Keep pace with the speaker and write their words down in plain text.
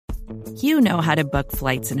You know how to book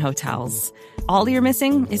flights and hotels. All you're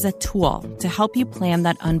missing is a tool to help you plan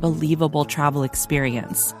that unbelievable travel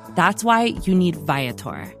experience. That's why you need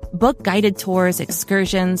Viator. Book guided tours,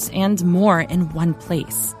 excursions, and more in one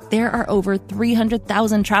place. There are over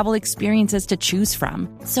 300,000 travel experiences to choose from,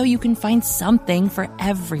 so you can find something for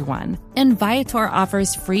everyone. And Viator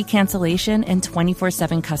offers free cancellation and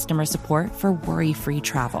 24/7 customer support for worry-free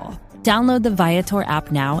travel. Download the Viator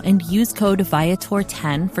app now and use code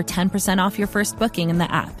Viator10 for 10% off your first booking in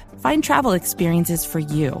the app. Find travel experiences for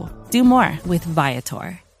you. Do more with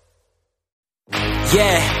Viator.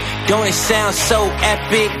 Yeah, don't it sound so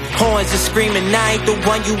epic? Horns are screaming, I ain't the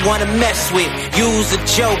one you wanna mess with. Use a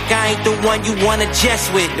joke, I ain't the one you wanna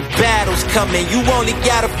jest with. The battle's coming, you only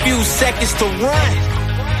got a few seconds to run.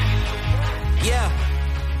 Yeah.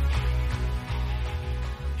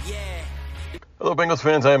 Hello, Bengals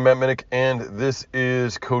fans. I am Matt Minnick, and this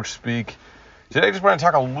is Coach Speak. Today, I just want to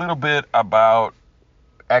talk a little bit about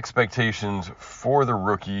expectations for the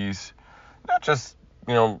rookies, not just,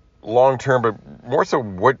 long-term, but more so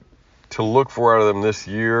what to look for out of them this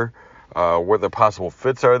year, what the possible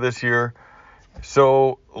fits are this year.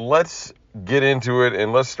 So let's get into it,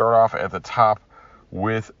 and let's start off at the top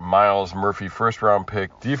with Myles Murphy, first-round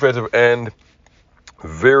pick, defensive end,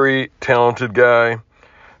 very talented guy.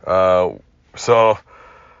 A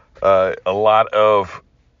lot of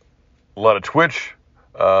twitch,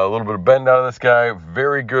 a little bit of bend out of this guy.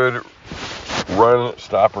 Very good run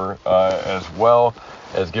stopper, as well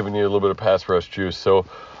as giving you a little bit of pass rush juice. So,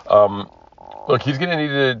 look, he's going to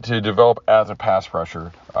need to develop as a pass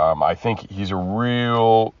rusher. I think he's a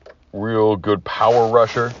real good power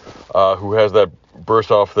rusher, who has that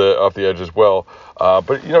burst off the edge as well.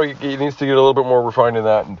 But he needs to get a little bit more refined in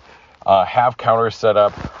that and have counters set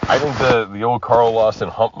up. I think the old Carl Lawson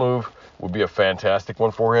hump move would be a fantastic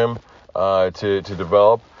one for him to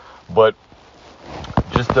develop. But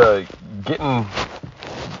just getting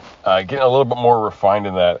a little bit more refined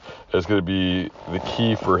in that is going to be the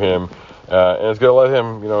key for him, and it's going to let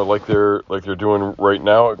him, like they're doing right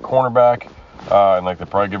now at cornerback, and like they're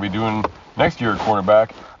probably going to be doing next year at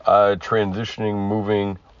cornerback, transitioning,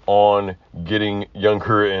 moving on, getting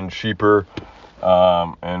younger and cheaper,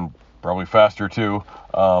 and probably faster too,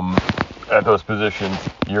 at those positions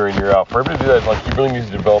year in, year out. For him to do that, he really needs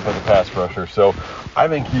to develop as a pass rusher. So I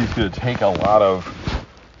think he's going to take a lot of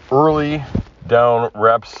early down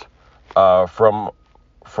reps from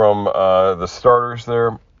the starters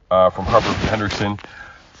there, from Harper and Henderson,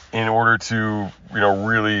 in order to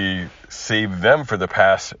really save them for the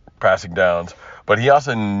passing downs. But he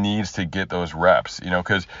also needs to get those reps,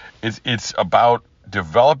 because it's about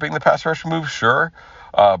developing the pass rush move, sure.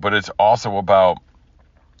 But it's also about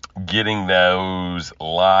getting those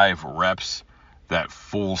live reps, that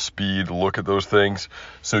full speed look at those things,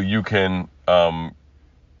 so you can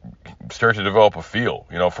start to develop a feel,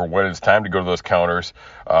 for when it's time to go to those counters,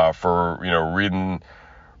 for reading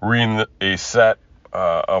a set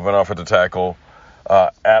of an offensive tackle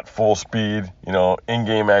at full speed,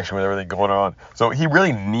 in-game action with everything going on. So he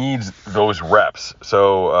really needs those reps.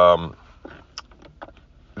 So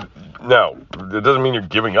now, it doesn't mean you're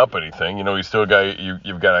giving up anything. He's still a guy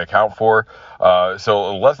you've got to account for.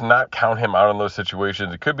 So let's not count him out in those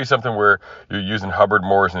situations. It could be something where you're using Hubbard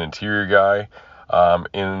more as an interior guy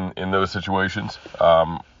in those situations.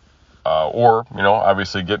 Or,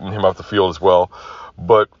 obviously getting him off the field as well.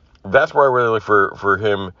 But that's where I really look for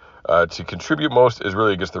him to contribute most, is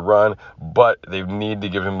really against the run. But they need to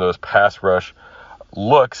give him those pass rush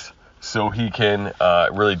looks, so he can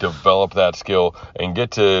really develop that skill and get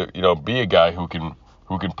to be a guy who can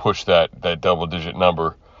push that double digit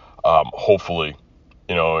number, hopefully,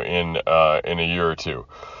 in a year or two.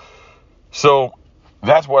 So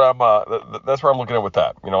that's what that's where I'm looking at with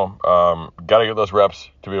that. Got to get those reps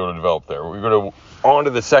to be able to develop there. We're going to on to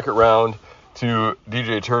the second round to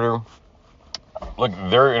DJ Turner. Look,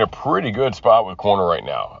 they're in a pretty good spot with corner right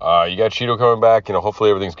now. You got Cheeto coming back. Hopefully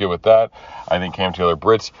everything's good with that. I think Cam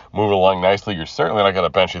Taylor-Britt's moving along nicely. You're certainly not going to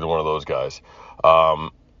bench either one of those guys.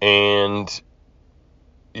 What does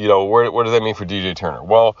that mean for DJ Turner?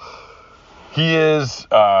 Well, he is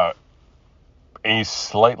a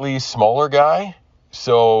slightly smaller guy,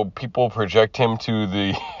 so people project him to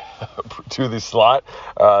the to the slot.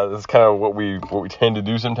 That's kind of what we tend to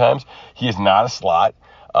do sometimes. He is not a slot.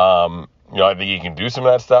 I think he can do some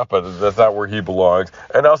of that stuff, but that's not where he belongs.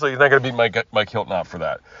 And also, he's not going to beat Mike Hilton out for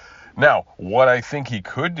that. Now, what I think he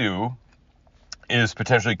could do is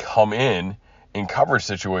potentially come in coverage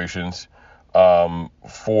situations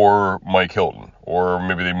for Mike Hilton, or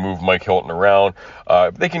maybe they move Mike Hilton around.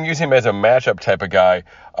 They can use him as a matchup type of guy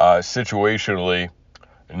situationally,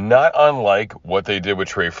 not unlike what they did with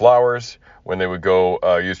Trey Flowers when they would go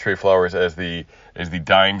use Trey Flowers as the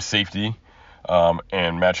dime safety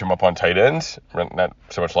and match him up on tight ends. Not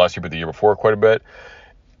so much last year, but the year before quite a bit.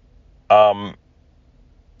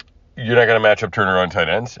 You're not going to match up Turner on tight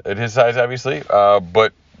ends at his size, obviously.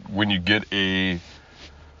 But when you get a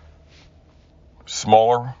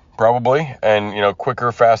smaller, probably, and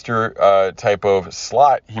quicker, faster type of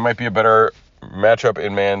slot, he might be a better matchup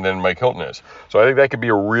in man than Mike Hilton is. So I think that could be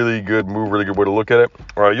a really good move, really good way to look at it.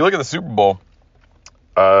 You look at the Super Bowl,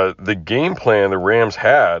 the game plan the Rams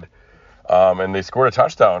had, and they scored a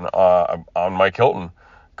touchdown on Mike Hilton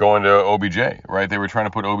going to OBJ, right? They were trying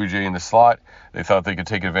to put OBJ in the slot. They thought they could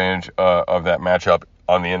take advantage of that matchup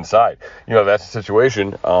on the inside. That's the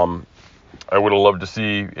situation. I would have loved to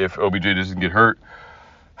see, if OBJ doesn't get hurt,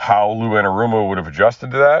 how Lou Anarumo would have adjusted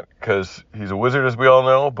to that, because he's a wizard, as we all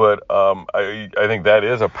know. But I think that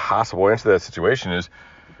is a possible answer to that situation is,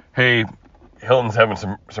 hey, Hilton's having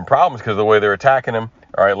some problems because of the way they're attacking him.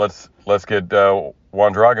 All right, let's get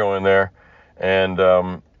Juan Drago in there, and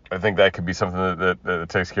I think that could be something that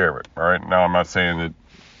takes care of it. All right, now I'm not saying that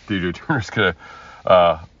DJ Turner's going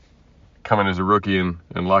to come in as a rookie and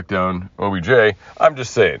lock down OBJ. I'm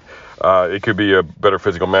just saying it could be a better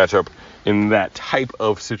physical matchup in that type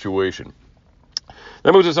of situation.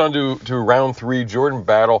 That moves us on to round 3, Jordan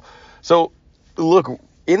Battle. So, look,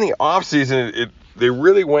 in the offseason, they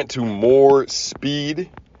really went to more speed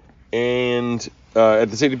and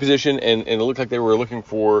at the safety position, and it looked like they were looking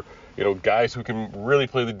for guys who can really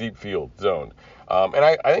play the deep field zone. And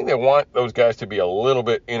I think they want those guys to be a little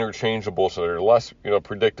bit interchangeable, so they're less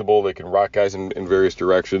predictable. They can rock guys in various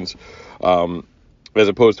directions. As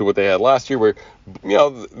opposed to what they had last year, where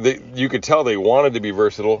you could tell they wanted to be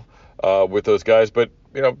versatile with those guys, but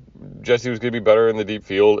Jesse was going to be better in the deep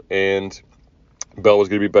field, and Bell was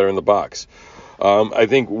going to be better in the box. I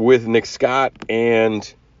think with Nick Scott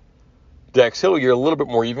and Dax Hill, you're a little bit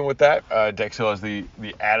more even with that. Dax Hill has the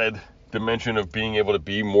added dimension of being able to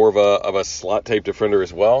be more of a slot type defender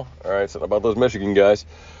as well. All right, it's not about those Michigan guys,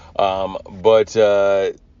 but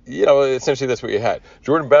essentially that's what you had.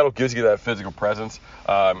 Jordan Battle gives you that physical presence.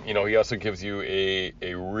 He also gives you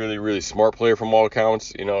a really, really smart player from all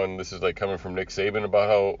accounts, and this is like coming from Nick Saban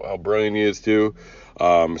about how brilliant he is too.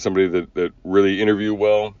 Somebody that really interviewed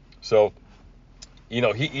well. So,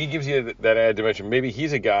 he gives you that added dimension. Maybe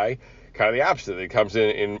he's a guy kind of the opposite that comes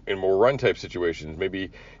in more run type situations.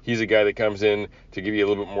 Maybe he's a guy that comes in to give you a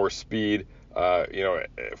little bit more speed,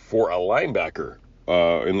 for a linebacker.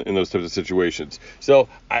 In those types of situations. So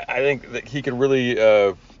I think that he could really,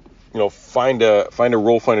 find a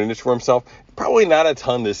role, find a niche for himself. Probably not a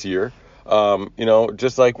ton this year.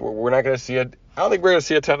 Just like we're not going to see I don't think we're going to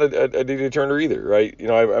see a ton of DJ Turner either, right?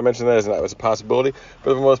 I mentioned that as a possibility.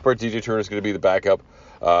 But for the most part, DJ Turner is going to be the backup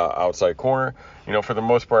outside corner. For the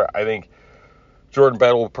most part, I think Jordan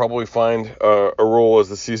Battle will probably find a role as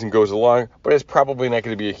the season goes along, but it's probably not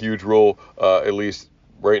going to be a huge role, at least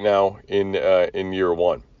right now in year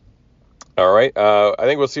one. All right, I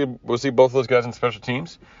think we'll see both of those guys on special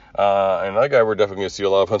teams. And another guy we're definitely going to see a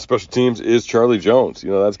lot of on special teams is Charlie Jones.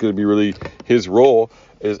 That's going to be really his role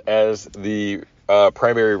is as the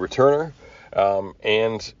primary returner,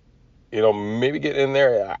 and maybe get in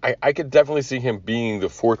there. I could definitely see him being the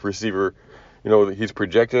fourth receiver. He's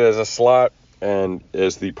projected as a slot and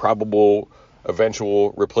as the probable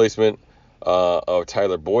eventual replacement of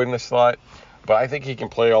Tyler Boyd in the slot. But I think he can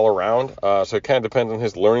play all around, so it kind of depends on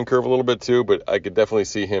his learning curve a little bit too, but I could definitely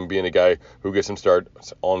see him being a guy who gets some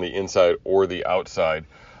starts on the inside or the outside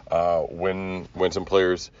when some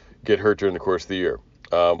players get hurt during the course of the year.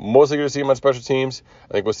 Mostly going to see him on special teams.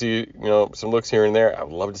 I think we'll see some looks here and there. I'd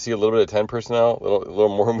love to see a little bit of 10 personnel, a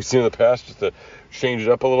little more than we've seen in the past, just to change it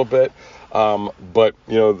up a little bit. But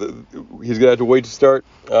he's going to have to wait to start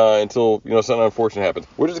until something unfortunate happens,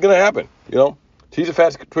 which is going to happen. He's a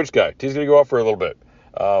fast twitch guy. He's going to go off for a little bit.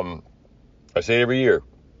 I say it every year.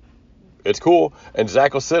 It's cool. And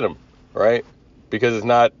Zach will sit him, right? Because it's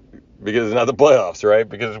not the playoffs, right?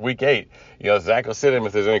 Because it's week 8. Zach will sit him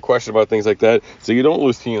if there's any question about things like that. So you don't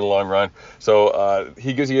lose team in the long run. So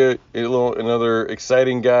he gives you another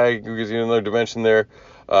exciting guy who gives you another dimension there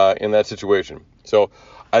in that situation. So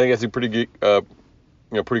I think that's a pretty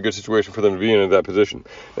good situation for them to be in that position.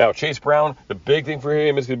 Now, Chase Brown, the big thing for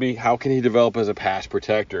him is going to be how can he develop as a pass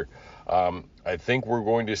protector. I think we're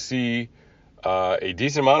going to see a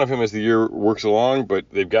decent amount of him as the year works along, but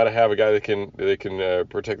they've got to have a guy that can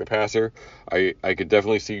protect the passer. I could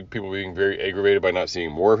definitely see people being very aggravated by not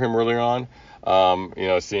seeing more of him early on.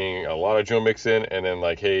 Seeing a lot of Joe Mixon, and then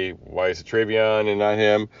like, hey, why is it Travion and not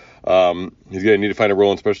him? He's going to need to find a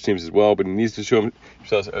role in special teams as well, but he needs to show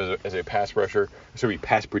himself as a pass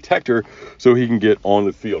protector, so he can get on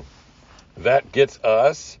the field. That gets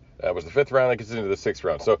us. That was the 5th round. That gets into the 6th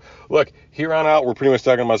round. So, look, here on out, we're pretty much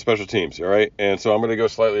talking about special teams, all right? And so I'm going to go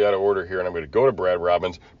slightly out of order here, and I'm going to go to Brad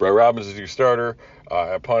Robbins. Brad Robbins is your starter,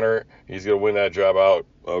 a punter. He's going to win that job out.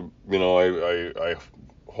 I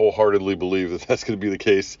wholeheartedly believe that that's going to be the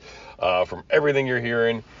case from everything you're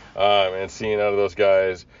hearing and seeing out of those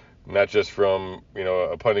guys, not just from,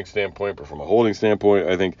 a punting standpoint, but from a holding standpoint.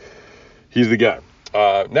 I think he's the guy.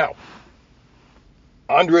 Now,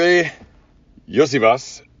 Andrei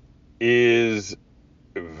Iosivas is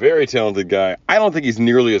a very talented guy. I don't think he's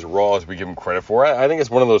nearly as raw as we give him credit for. I think it's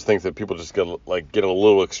one of those things that people just get a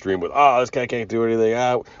little extreme with. This guy can't do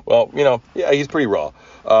anything. He's pretty raw.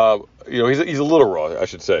 He's a little raw, I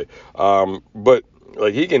should say. But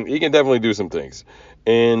like he can definitely do some things.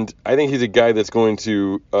 And I think he's a guy that's going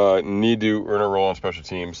to need to earn a role on special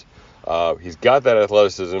teams. He's got that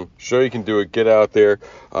athleticism. Show you can do it. Get out there.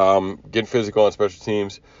 Get physical on special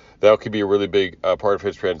teams. That could be a really big part of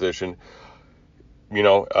his transition. Probably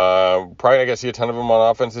not going to see a ton of him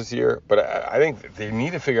on offense this year, but I think they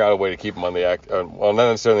need to figure out a way to keep him on the not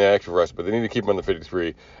necessarily the active roster, but they need to keep him on the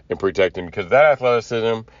 53 and protect him, because that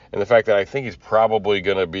athleticism and the fact that I think he's probably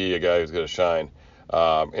going to be a guy who's going to shine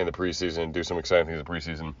in the preseason and do some exciting things in the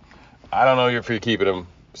preseason. I don't know if you're keeping him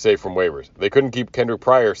safe from waivers. They couldn't keep Kendrick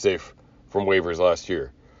Pryor safe from waivers last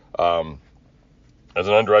year. As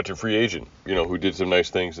an undrafted free agent, who did some nice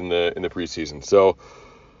things in the preseason. So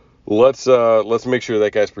let's make sure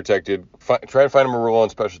that guy's protected. Try and find him a role on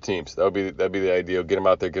special teams. That'd be the ideal. Get him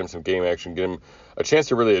out there, get him some game action, get him a chance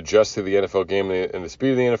to really adjust to the NFL game and the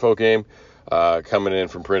speed of the NFL game coming in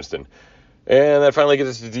from Princeton. And that finally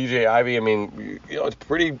gets us to DJ Ivey. I mean, it's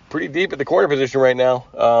pretty deep at the corner position right now.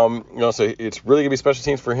 So it's really gonna be special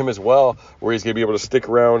teams for him as well, where he's gonna be able to stick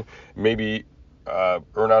around, maybe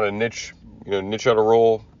earn out a niche out a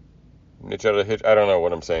role, niche out a hitch. I don't know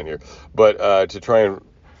what I'm saying here, but to try and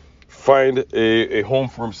find a home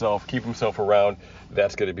for himself, keep himself around.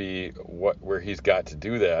 That's going to be where he's got to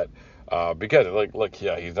do that, because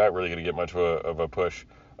he's not really going to get much of a push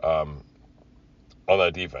on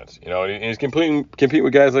that defense. And he's compete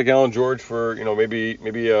with guys like Alan George for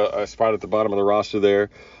maybe a spot at the bottom of the roster there,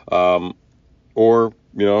 or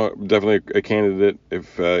definitely a candidate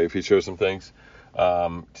if he shows some things.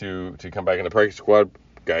 To come back in the practice squad,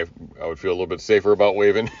 guy I would feel a little bit safer about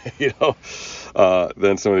waiving,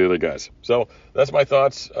 than some of the other guys. So that's my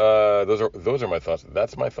thoughts. Those are my thoughts.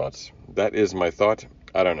 That's my thoughts. That is my thought.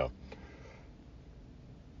 I don't know.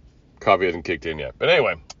 Coffee hasn't kicked in yet. But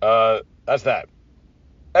anyway, that's that.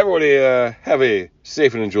 Everybody have a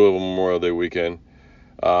safe and enjoyable Memorial Day weekend.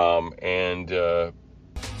 And good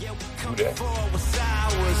day.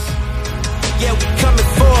 Yeah, we coming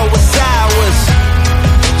for what's ours.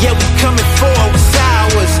 Yeah, we coming for what's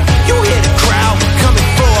ours. You hear the crowd, we coming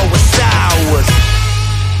for what's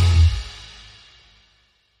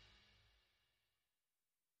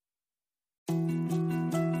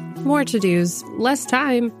ours. More to-dos, less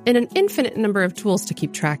time, and an infinite number of tools to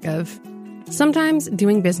keep track of. Sometimes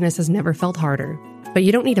doing business has never felt harder, but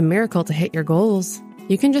you don't need a miracle to hit your goals.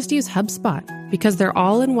 You can just use HubSpot, because their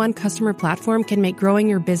all-in-one customer platform can make growing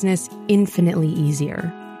your business infinitely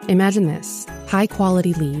easier. Imagine this: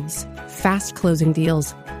 high-quality leads, fast closing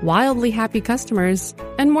deals, wildly happy customers,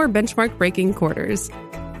 and more benchmark-breaking quarters.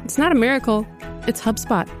 It's not a miracle, it's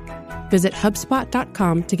HubSpot. Visit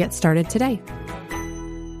HubSpot.com to get started today.